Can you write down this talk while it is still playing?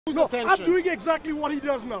No, I'm doing exactly what he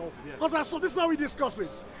does now. Because this is how he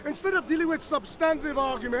discusses. Instead of dealing with substantive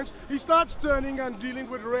arguments, he starts turning and dealing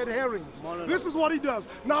with red herrings. This is what he does.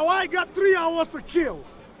 Now I got 3 hours to kill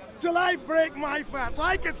till I break my fast. So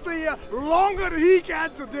I can stay here longer than he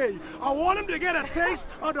can today. I want him to get a taste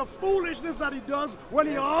of the foolishness that he does when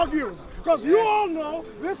he argues. Because you all know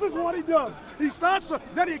this is what he does. He starts to,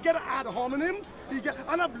 then he get ad hominem.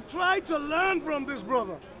 And I've tried to learn from this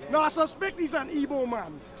brother. Now I suspect he's an Igbo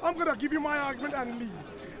man. I'm gonna give you my argument and leave.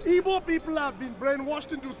 Igbo people have been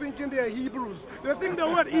brainwashed into thinking they're Hebrews. They think the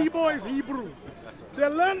word Igbo is Hebrew. They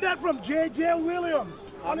learned that from J.J. Williams.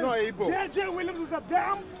 I'm not Igbo. J.J. Williams is a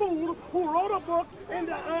damn fool who wrote a book in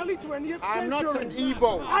the early 20th century. I'm not an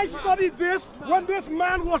Igbo. I studied this when this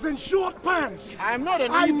man was in short pants. I'm not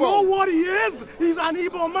an Igbo. I know what he is. He's an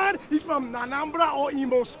Igbo man. He's from Anambra or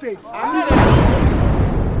Imo State. I'm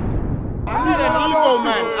not an Igbo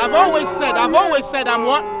man. I've always said I'm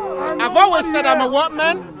what? I've always said I'm a what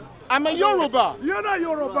man? I'm a Yoruba. You're not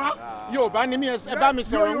Yoruba. Yoruba ni mi eba mi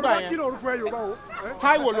sọ̀rọ̀ ngba yẹn.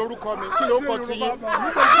 Taiwo lórúkọ mi. Kí ló kọ ti yín?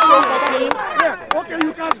 Yeah, okay,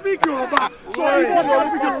 you can speak Yoruba. So Igbo can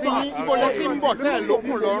speak Yoruba. Ibo lẹ ti ń bọ̀ tẹ́ ẹ̀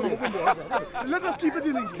lókun lọ́rùn. Let us keep it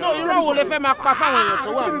in English. No, irọ́ wo lẹ fẹ́ máa pa fáwọn èèyàn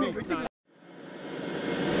tó wà níbí?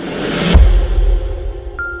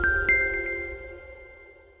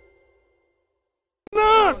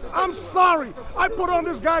 I'm sorry. I put on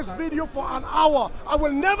this guy's video for an hour. I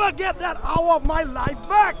will never get that hour of my life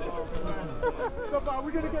back. So are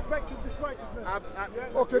we going to get back to this righteousness?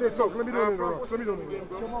 Okay, they talk. Let me do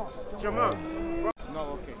it. Jamal. No,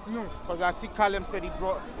 okay. No. Because I see Kalam said he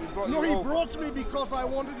brought No, you he brought me because I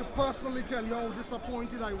wanted to personally tell you how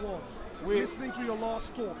disappointed I was listening to your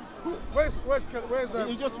last talk. Where's the...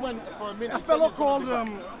 He just went for a minute. A fellow called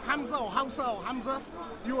Hamza or Hamza.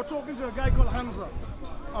 You were talking to a guy called Hamza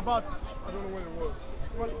about, I don't know when it was.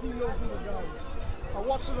 Well, he knows who the guy is. I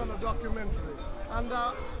watched it on a documentary, and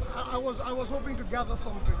I was hoping to gather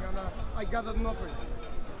something, and I gathered nothing.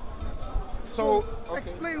 So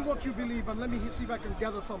explain what you believe, and let me see if I can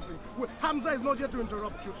gather something. Hamza is not here to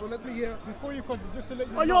interrupt you, so let me hear. Before you continue, just to let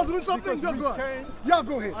you know. Oh, you're doing something? Go ahead. Yeah,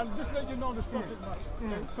 go ahead. I'll just let you know the subject matter.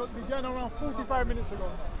 Okay? So it began around 45 minutes ago.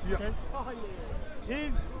 Yeah. Okay?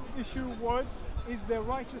 His issue was, is there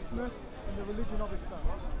righteousness in the religion of Islam?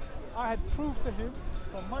 I had proved to him,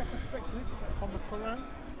 from my perspective, from the Quran,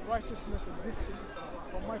 righteousness exists in Islam,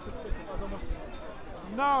 from my perspective as a Muslim.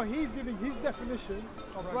 Now he's giving his definition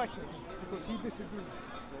of righteousness because he disagrees.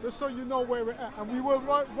 Just so you know where we're at. And we were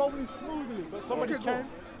rolling smoothly, but somebody came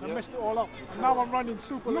and messed it all up. And now I'm running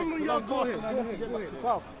super late. No, yeah, go ahead.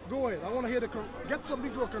 Go ahead. I want to hear get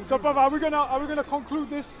something to a conclusion. So, Papa, are we gonna conclude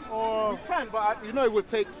this, or? We can, but you know it will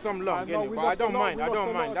take some long. But I don't mind.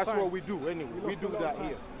 That's what we do anyway. We do that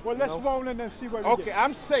here. Well, let's roll and then see where we get. Okay,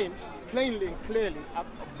 I'm saying plainly and clearly,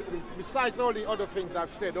 besides all the other things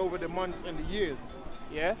I've said over the months and the years,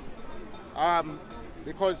 yeah,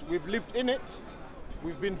 because we've lived in it,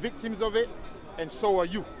 we've been victims of it, and so are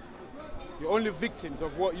you. You're only victims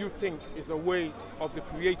of what you think is a way of the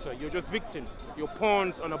Creator. You're just victims. You're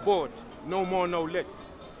pawns on a board, no more, no less.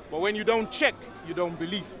 But when you don't check, you don't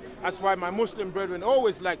believe. That's why my Muslim brethren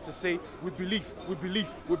always like to say, we believe, we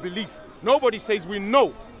believe, we believe. Nobody says we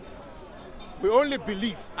know. We only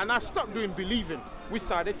believe. And I've stopped doing believing. We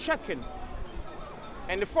started checking.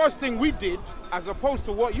 And the first thing we did, as opposed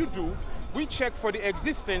to what you do, we checked for the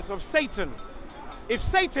existence of Satan. If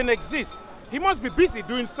Satan exists, he must be busy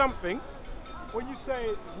doing something. When you say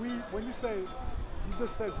you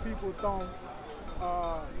just said people don't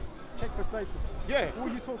check for Satan. Yeah. Who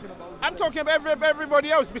are you talking about? I'm talking about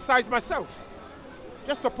everybody else besides myself.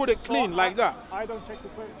 Just to put it clean like that. I don't check for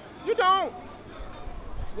Satan. You don't.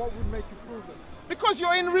 What would make you prove it? Because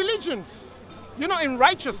you're in religions. You're not in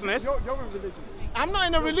righteousness. You're in religion. I'm not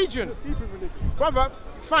in a religion. You're deep in religion. Brother,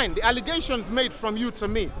 fine. The allegations made from you to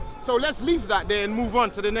me. So let's leave that there and move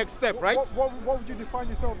on to the next step, right? What would you define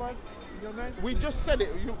yourself as? Your name? We just said it.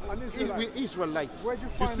 Israelite. We're Israelites.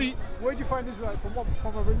 Where'd you find Israelite?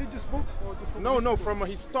 From a religious book? Or just from from a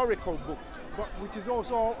historical book. But which is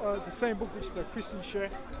also the same book which the Christians share.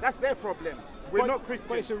 That's their problem. We're not Christians.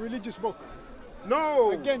 But it's a religious book.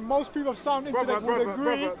 No. Again, most people of sound intellect would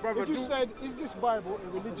agree. Brother, if you said, is this Bible a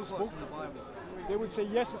religious book? They would say,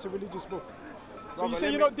 yes, it's a religious book. So you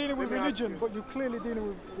say you're not dealing with religion, but you're clearly dealing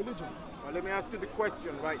with religion. Well, let me ask you the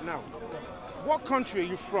question right now. What country are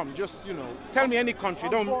you from? Just, tell me any country.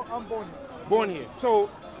 I'm born here. Born here. So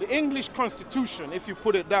the English Constitution, if you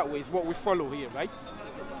put it that way, is what we follow here, right?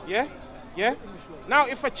 Yeah? Yeah? Now,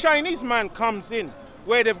 if a Chinese man comes in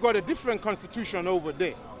where they've got a different constitution over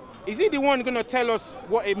there, is he the one going to tell us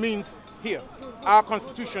what it means here, our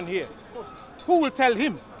constitution here. Who will tell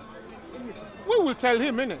him? We will tell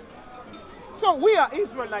him, innit? So we are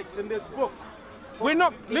Israelites in this book. We're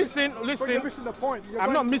not, listen. But you're missing the point.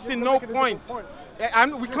 I'm not missing no points.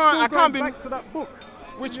 I can't be. Back to that book.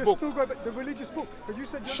 Which You're book? Still going back, the religious book. But you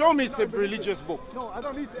said Show me it's a religious book. No, I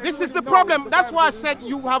don't need to. This is Everybody the knows problem. the That's why I Bible said is-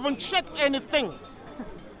 you haven't checked anything.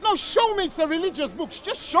 No, show me it's a religious book.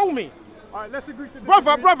 Just show me. All right, let's agree to this.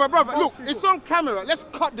 Brother. Look, it's on camera. Let's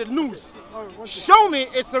cut the news. Show me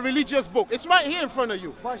it's a religious book. It's right here in front of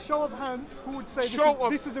you. By show of hands, who would say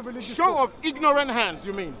this is a religious show book? of ignorant hands,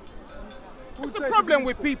 you mean? What's the problem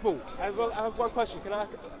with people? I have one question. Can I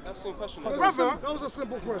ask some question? Brother. That was a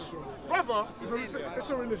simple question. Brother. It's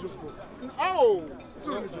a religious book. Oh. It's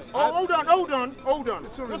a religious book. Oh, hold on.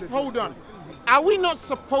 It's a Just religious hold on. Are we not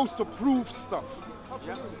supposed to prove stuff?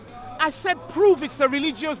 I said prove it's a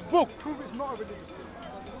religious book. Prove it's not a religious book.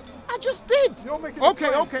 I just did. You're making a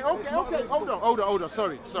claim. Okay. It's not a religious book. Hold on.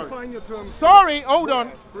 Sorry. Define your terms. Sorry, hold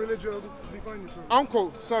on. Religion, define your terms.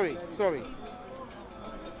 Uncle, sorry.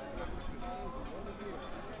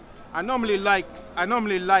 I normally like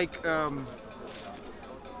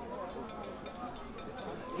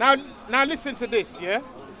now listen to this, yeah?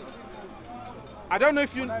 I don't know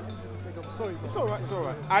if you Sorry, It's all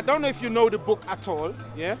right. I don't know if you know the book at all,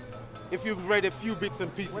 yeah? If you've read a few bits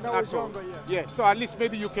and pieces When I was at all. younger, Yeah, so at least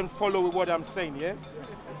maybe you can follow with what I'm saying, yeah?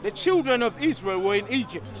 The children of Israel were in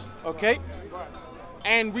Egypt, okay?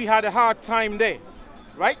 And we had a hard time there,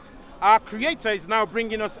 right? Our Creator is now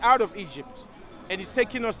bringing us out of Egypt. And he's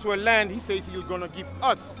taking us to a land he says he's going to give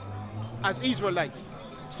us as Israelites.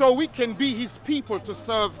 So we can be his people to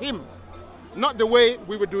serve him. Not the way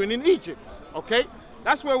we were doing in Egypt, okay?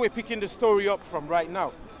 That's where we're picking the story up from right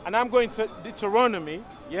now. And I'm going to Deuteronomy,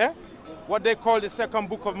 yeah? What they call the second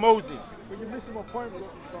book of Moses. But you're missing my point,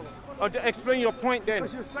 brother. Explain your point then.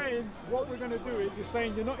 Because you're saying what we're going to do is you're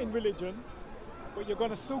saying you're not in religion, but you're going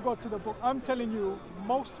to still go to the book. I'm telling you,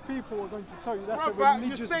 most people are going to tell you that's a Brother,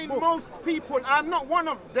 religious you're saying book. most people. I'm not one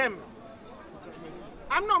of them.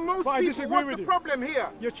 I'm not most But I people. disagree What's with the you. problem here?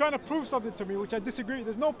 You're trying to prove something to me, which I disagree.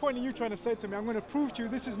 There's no point in you trying to say to me, I'm going to prove to you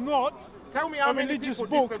this is not Tell me how a many religious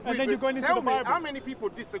people book, disagreed and then you're with. going into Tell the me Bible. how many people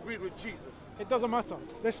disagreed with Jesus. It doesn't matter.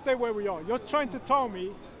 Let's stay where we are. You're trying to tell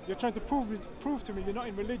me, you're trying to prove to me you're not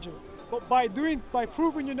in religion. But by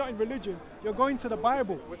proving you're not in religion, you're going to the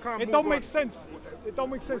Bible. We can't It move don't on. make sense. It don't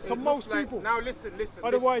make sense to It most looks like- people. Now listen.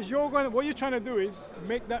 Otherwise, what you're trying to do is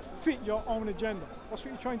make that fit your own agenda. That's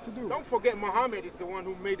what you're trying to do. Don't forget Muhammad is the one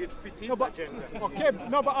who made it fit his No, but, agenda. okay,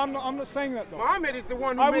 no, but I'm not saying that though. Muhammad is the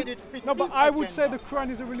one who made it fit No, but his I would say agenda. the Quran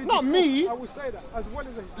is a religious Not book. me. I would say that as well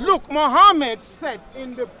as a historian. Look, Muhammad said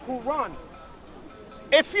in the Quran,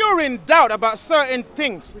 if you're in doubt about certain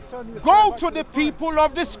things, go to the people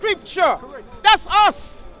of the scripture. Correct. That's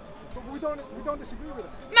us. But we don't disagree with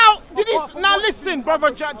that. Now, Apart from now what listen, you-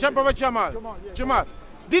 brother Jamal. yeah. Jamal,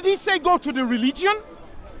 did he say go to the religion?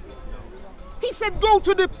 He said go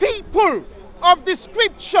to the people of the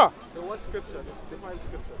scripture. So what scripture? Define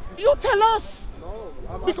scripture. You tell us.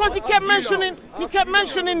 Because he kept mentioning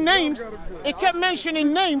names. He kept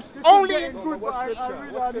mentioning names. Only. Good, but I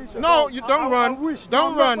really need to No, know. you don't I run. wish.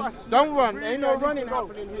 Don't No, run. but Don't run. really Ain't no I need to running know.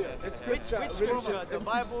 happening here. Which scripture? The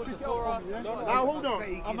Bible, the Torah? Now hold on.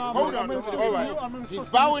 Hold on. I'm gonna All right. I'm gonna He's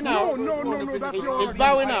trust bowing you. out. No, that's your He's argument.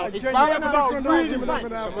 bowing out. He's bowing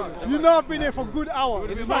out. You know I've been here for a good hour.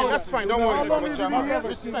 It's fine. That's fine. Don't worry. How long have you been here?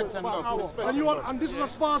 Respect and love. Respect And and this is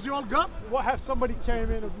as far as you all got? What have somebody came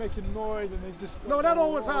in and making noise and they just... No, that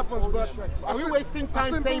always happens, but Are we wasting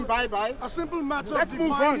time saying bye-bye? A simple matter Let's of move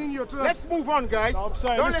defining on. your terms. Let's move on, guys. No, I'm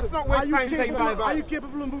saying, Let's listen, not Are waste you time saying capable? Are bye-bye. you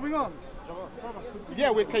capable of moving on?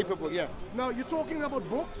 Yeah, we're capable, yeah. Now you're talking about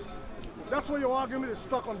books. That's where your argument is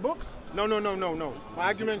stuck on books. No. My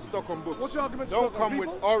argument's stuck on books. What's your argument Don't stuck on come with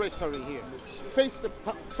people? oratory here. Face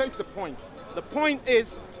the point. The point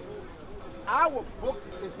is, our book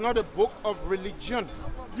is not a book of religion.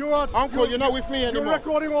 Uncle, you're not with me anymore. You're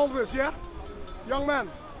recording all this, yeah? Young man,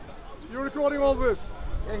 you're recording all this.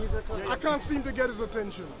 Yeah, he's recording. I can't seem to get his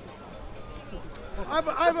attention. I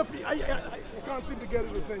can't seem to get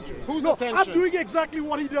his attention. Whose no, attention? I'm doing exactly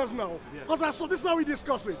what he does now. Because this is how he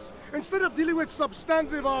discusses. Instead of dealing with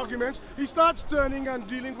substantive arguments, he starts turning and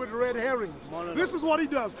dealing with red herrings. This is what he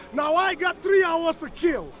does. Now I got 3 hours to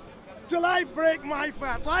kill till I break my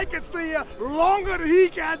fast. So I can stay here longer than he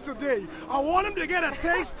can today. I want him to get a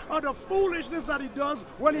taste of the foolishness that he does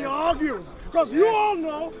when he argues. Because you all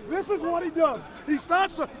know this is what he does. He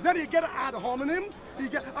starts to, then he get ad hominem.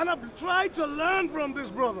 And I've tried to learn from this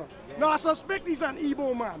brother. Now I suspect he's an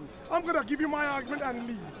Igbo man. I'm going to give you my argument and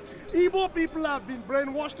leave. Igbo people have been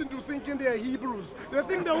brainwashed into thinking they're Hebrews. They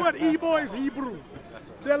think the word Igbo is Hebrew.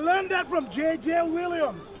 They learned that from J.J.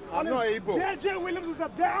 Williams. I'm not Igbo. J.J. Williams is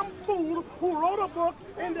a damn fool who wrote a book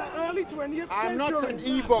in the early 20th century. I'm not an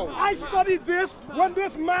Igbo. I studied this when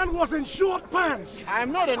this man was in short pants.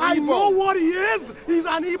 I'm not an Igbo. I know what he is. He's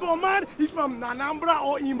an Igbo man. He's from Anambra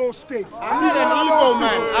or Imo State. I'm not an Igbo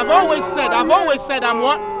man. I've always said I'm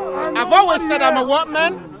what? I've always said I'm a what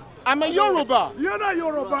man? I'm a Yoruba. You're not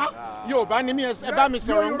Yoruba. Yoruba ni mi eba mi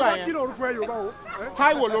sọ̀rọ̀ ngba yẹn.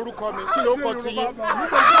 Taiwo lórúkọ mi. Kí ló kọ ti yín?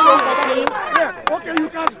 Yeah, okay, you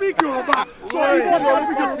can speak Yoruba. So Igbo can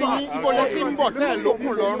speak Yoruba. Ibo lẹ ti ń bọ̀ tẹ́ ẹ̀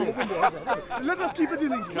lókun lọ́rùn. Let us keep it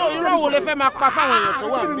in English. No, irọ́ wo lẹ fẹ́ máa pa fáwọn èèyàn tó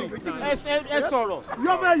wà níbí? Ẹ sọ̀rọ̀.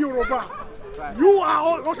 You're very Yoruba. You are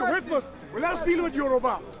all, okay, wait first. Well, let's deal with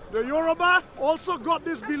Yoruba. The Yoruba also got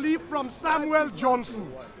this belief from Samuel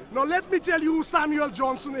Johnson. Now let me tell you who Samuel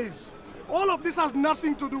Johnson is. All of this has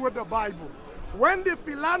nothing to do with the Bible. When the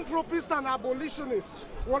philanthropists and abolitionists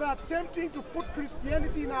were attempting to put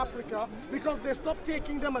Christianity in Africa because they stopped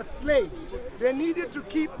taking them as slaves, they needed to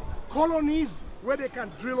keep colonies where they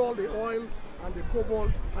can drill all the oil and the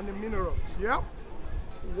cobalt and the minerals. Yeah?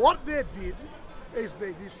 What they did is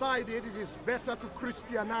they decided it is better to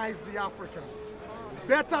Christianize the African,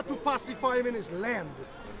 better to pacify him in his land.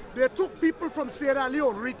 They took people from Sierra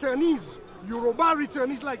Leone, returnees, Yoruba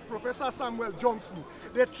returnees like Professor Samuel Johnson.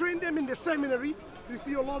 They trained them in the seminary, the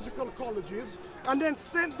theological colleges, and then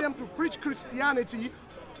sent them to preach Christianity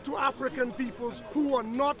to African peoples who are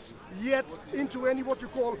not yet into any what you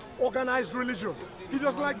call organized religion. He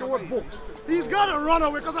doesn't like the word books. He's got to run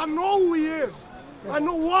away because I know who he is. I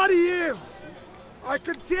know what he is. I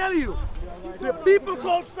can tell you, the people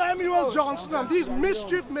called Samuel Johnson and these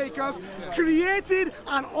mischief makers created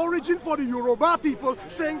an origin for the Yoruba people,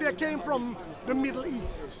 saying they came from the Middle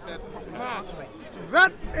East.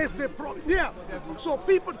 That is the problem. Yeah. So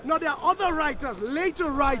people, now there are other writers,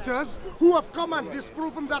 later writers, who have come and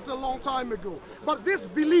disproven that a long time ago. But this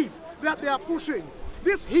belief that they are pushing,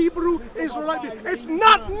 this Hebrew Israelite, it's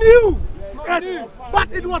not new.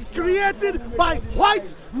 But it was created by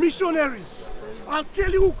white missionaries. I'll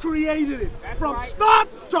tell you who created it. From start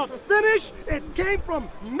to finish, it came from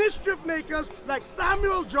mischief makers like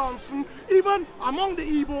Samuel Johnson, even among the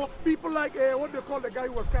Igbo, people like, what they call the guy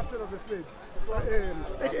who was captured as a slave?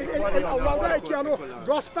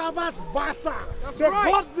 Gustavus Vasa. They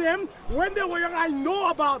got them when they were young. I know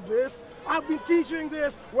about this. I've been teaching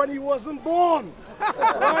this when he wasn't born.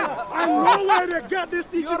 Right? I know where they get this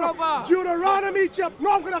teaching from. Deuteronomy chapter.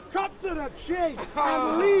 No, I'm going to cut to the chase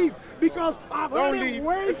and leave because I've already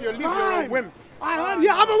wasted time. If you leave, you're a wimp.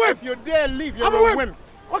 Yeah, I'm a wimp. If you dare leave, you're a wimp.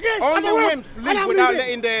 Okay, only wimps leave without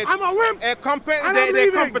letting the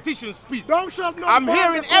competition speak. I'm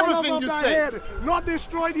hearing everything you say. Not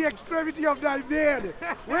destroy the extremity of thy beard.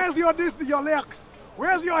 Where's your your legs?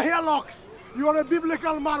 Where's your hair locks? You are a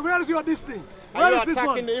biblical man. Where is your this thing? Where is this one?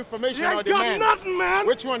 Are you attacking the information or the man? Nothing, man.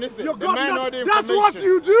 Which one is it? The man or the information? That's what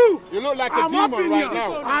you do. You look like a demon right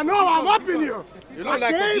now. I know, I'm up in here. You look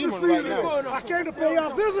like a demon right now. I came to pay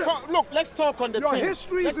your visit. Look, let's talk on the thing. Your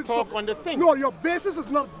history is... Let's talk on the thing. No, your basis is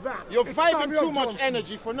not that. You're vibing too much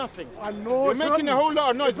energy for nothing. I know. You're making a whole lot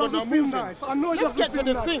of noise, but not moving. Nice. I know it let's doesn't get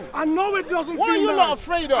to the thing. I know it doesn't feel nice. What are you not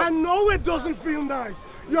afraid of? I know it doesn't feel nice.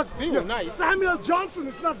 Feel nice. Samuel Johnson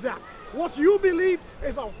is not that. What you believe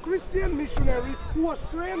is a Christian missionary who was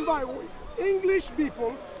trained by English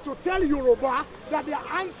people to tell Yoruba that their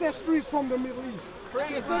ancestry is from the Middle East.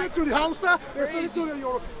 Crazy. They send it to the Hausa, they send it to the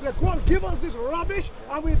Yoruba. They go and give us this rubbish,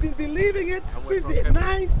 and we've been believing it since the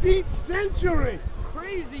 19th century.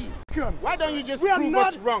 Crazy. Why don't you just prove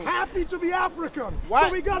us wrong? We are not happy to be African. Why?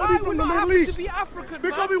 So we gotta be from the Middle East. To be African,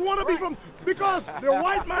 because we want to be from, because the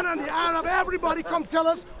white man and the Arab, everybody come tell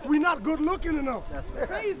us we're not good looking enough. That's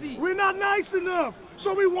crazy. We're not nice enough.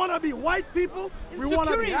 So we want to be white people, we want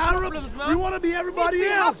to be Arabs, we want to be everybody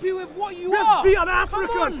else. Be happy with what you just are. Be an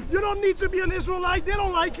African. You don't need to be an Israelite. They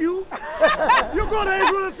don't like you. You go to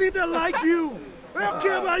Israel and see if they like you. They don't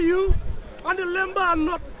care about you. And the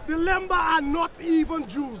Lemba are not even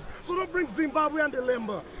Jews. So don't bring Zimbabwe and the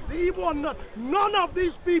Lemba. The Igbo are not. None of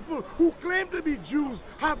these people who claim to be Jews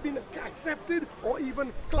have been accepted or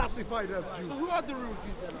even classified as Jews. So who are the real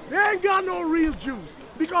Jews then? They ain't got no real Jews.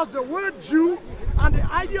 Because the word Jew and the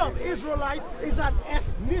idea of Israelite is an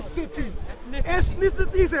ethnicity.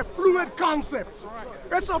 Ethnicity is a fluid concept.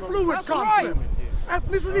 It's a fluid concept.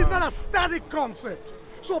 Ethnicity is not a static concept.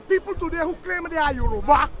 So people today who claim they are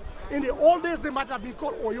Yoruba, in the old days, they might have been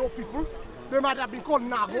called Oyo people. They might have been called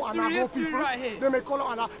Nago and Nago people. Right, they may call it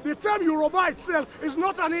Ana. The term Yoruba itself is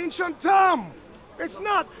not an ancient term. It's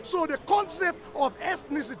not. So the concept of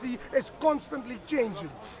ethnicity is constantly changing.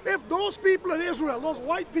 If those people in Israel, those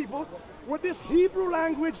white people, with this Hebrew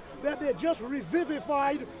language that they just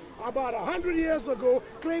revivified about 100 years ago,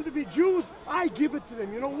 claim to be Jews, I give it to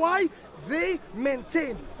them. You know why? They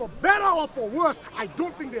maintain, for better or for worse, I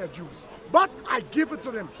don't think they're Jews, but I give it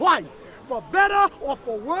to them. Why? For better or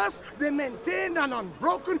for worse, they maintain an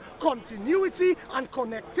unbroken continuity and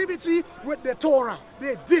connectivity with the Torah.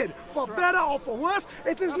 They did. For better or for worse,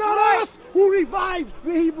 it is not us who revived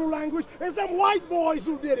the Hebrew language, it's them white boys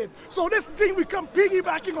who did it. So this thing we come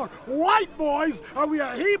piggybacking on white boys and we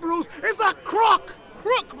are Hebrews, it's a crock.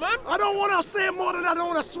 Crook, man. I don't want to say more than that. I don't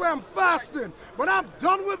want to swear. I'm fasting. But I'm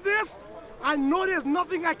done with this. I know there's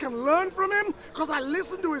nothing I can learn from him because I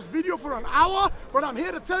listened to his video for an hour, but I'm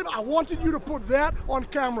here to tell him I wanted you to put that on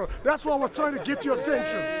camera. That's why we're trying to get your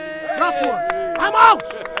attention. That's what. I'm out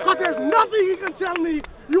because there's nothing he can tell me.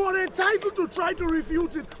 You are entitled to try to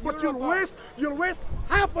refute it, but you'll waste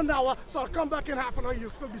half an hour, so I'll come back in half an hour, you'll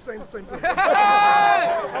still be saying the same thing. Yoruba.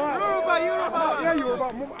 Yeah,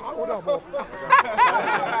 Yoruba.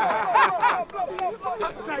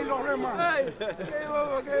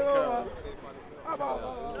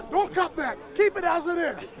 Don't cut that. Keep it as it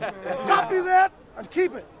is. Copy that and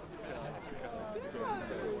keep it.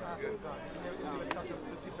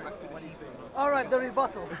 All right, the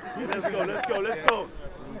rebuttal. Let's go.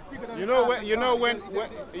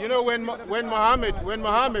 When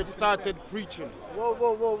Muhammad started preaching.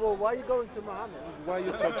 Whoa. Why are you going to Muhammad? Why are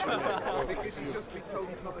you touching me? Because he's just been told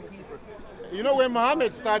he's not a Hebrew. You know, when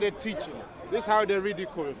Muhammad started teaching, this is how they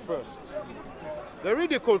ridicule first. They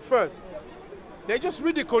ridicule first. They just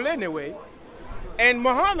ridicule anyway. And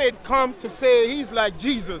Muhammad come to say he's like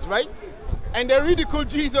Jesus, right? And they ridicule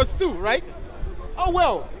Jesus too, right? Oh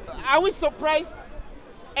well, are we surprised?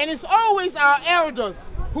 And it's always our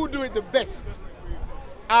elders who do it the best.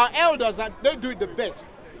 Our elders, they do it the best.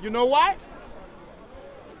 You know why?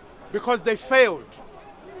 Because they failed.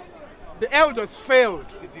 The elders failed.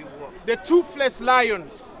 To do what? The toothless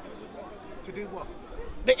lions. To do what?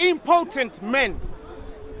 The impotent men.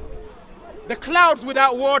 The clouds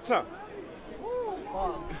without water.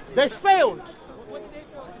 They failed.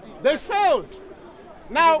 They failed.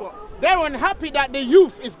 Now, they're unhappy that the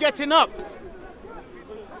youth is getting up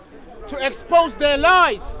to expose their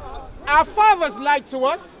lies. Our fathers lied to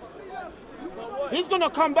us. He's going to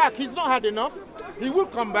come back. He's not had enough. He will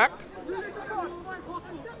come back.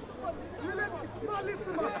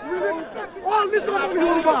 Oh, listen to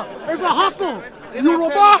Yoruba. It's a hustle.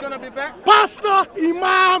 Yoruba, pastor,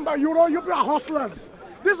 imam, you're hustlers.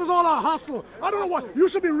 This is all our hustle. I don't know what. You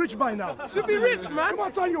should be rich by now. Should be rich, man. Come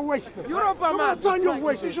on, time you're wasting. Yoruba, Come on, man. time you're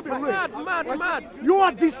wasting. You should be rich. Mad. You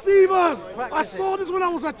are deceivers. I saw this when I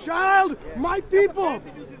was a child. My people.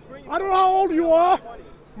 I don't know how old you are.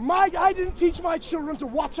 I didn't teach my children to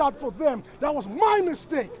watch out for them. That was my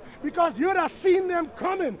mistake. Because you'd have seen them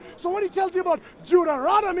coming. So when he tells you about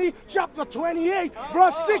Deuteronomy chapter 28,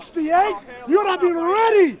 verse 68, you'd have been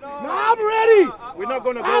ready. Now I'm ready. We're not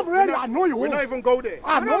going to go. I'm ready. I know you won't. We're not even go there.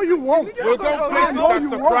 I know you won't. We'll go places that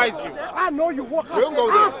surprise you. I know you won't. We'll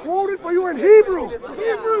go there. I'll quote it for you in Hebrew.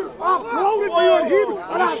 I'll quote it for you in Hebrew.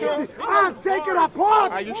 I'll take it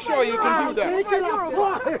apart. Are you sure you can do that? I'll take it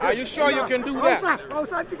apart. Are you sure you can do that?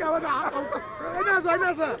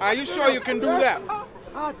 Are you sure you can do that?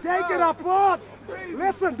 I'll take it apart.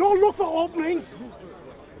 Listen, don't look for openings.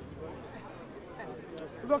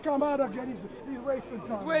 Look, I'm out again. He's wasting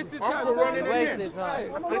time. Uncle running again.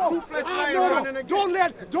 The toothless lion running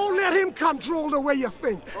again. Don't let him control the way you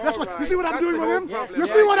think. That's what you see what I'm doing with him? You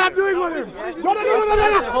see what I'm doing with him? Don't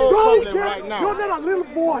let a little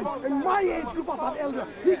boy in my age group as an elder.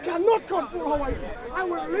 He cannot control how I think. I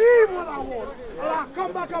will leave what I want. And I'll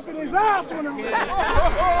come back up in his ass when I'm ready.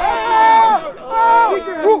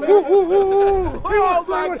 He was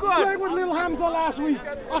playing with little Hamza last week.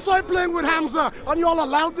 I saw him playing with Hamza, and you all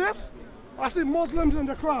allowed this? I see Muslims in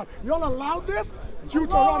the crowd. You all allowed this?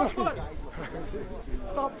 Deuteronomy.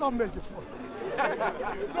 Stop making fun.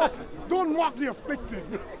 Don't mock the afflicted.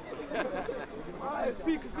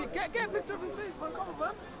 Speak. Get a picture of his face, man. Come on,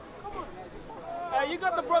 man. Come on. Hey, you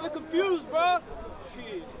got the brother confused, bro.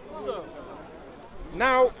 Shit. What's up?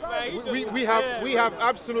 Now, we have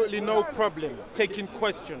absolutely no problem taking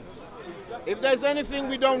questions. If there's anything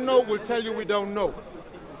we don't know, we'll tell you we don't know.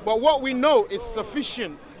 But what we know is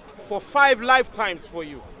sufficient for 5 lifetimes for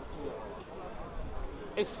you.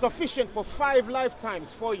 It's sufficient for 5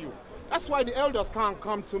 lifetimes for you. That's why the elders can't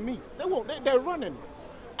come to me. They won't. They're running.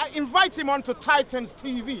 I invite him onto Titans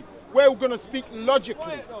TV, where we're going to speak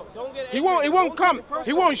logically. He won't come.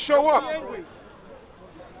 He won't show up.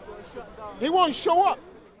 He won't show up.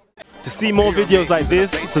 To see more videos like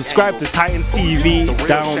this, subscribe to Titans TV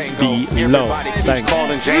down below. Thanks.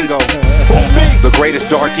 The greatest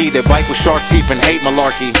darky that bite with shark teeth and hate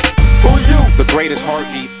malarkey. Who you? The greatest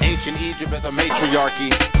heartbeat, ancient Egypt as a matriarchy.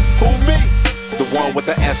 Who me? The one with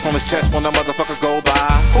the S on his chest when the motherfucker go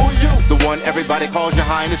by. Who you? The one everybody calls your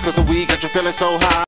highness cause the weed got you feeling so high.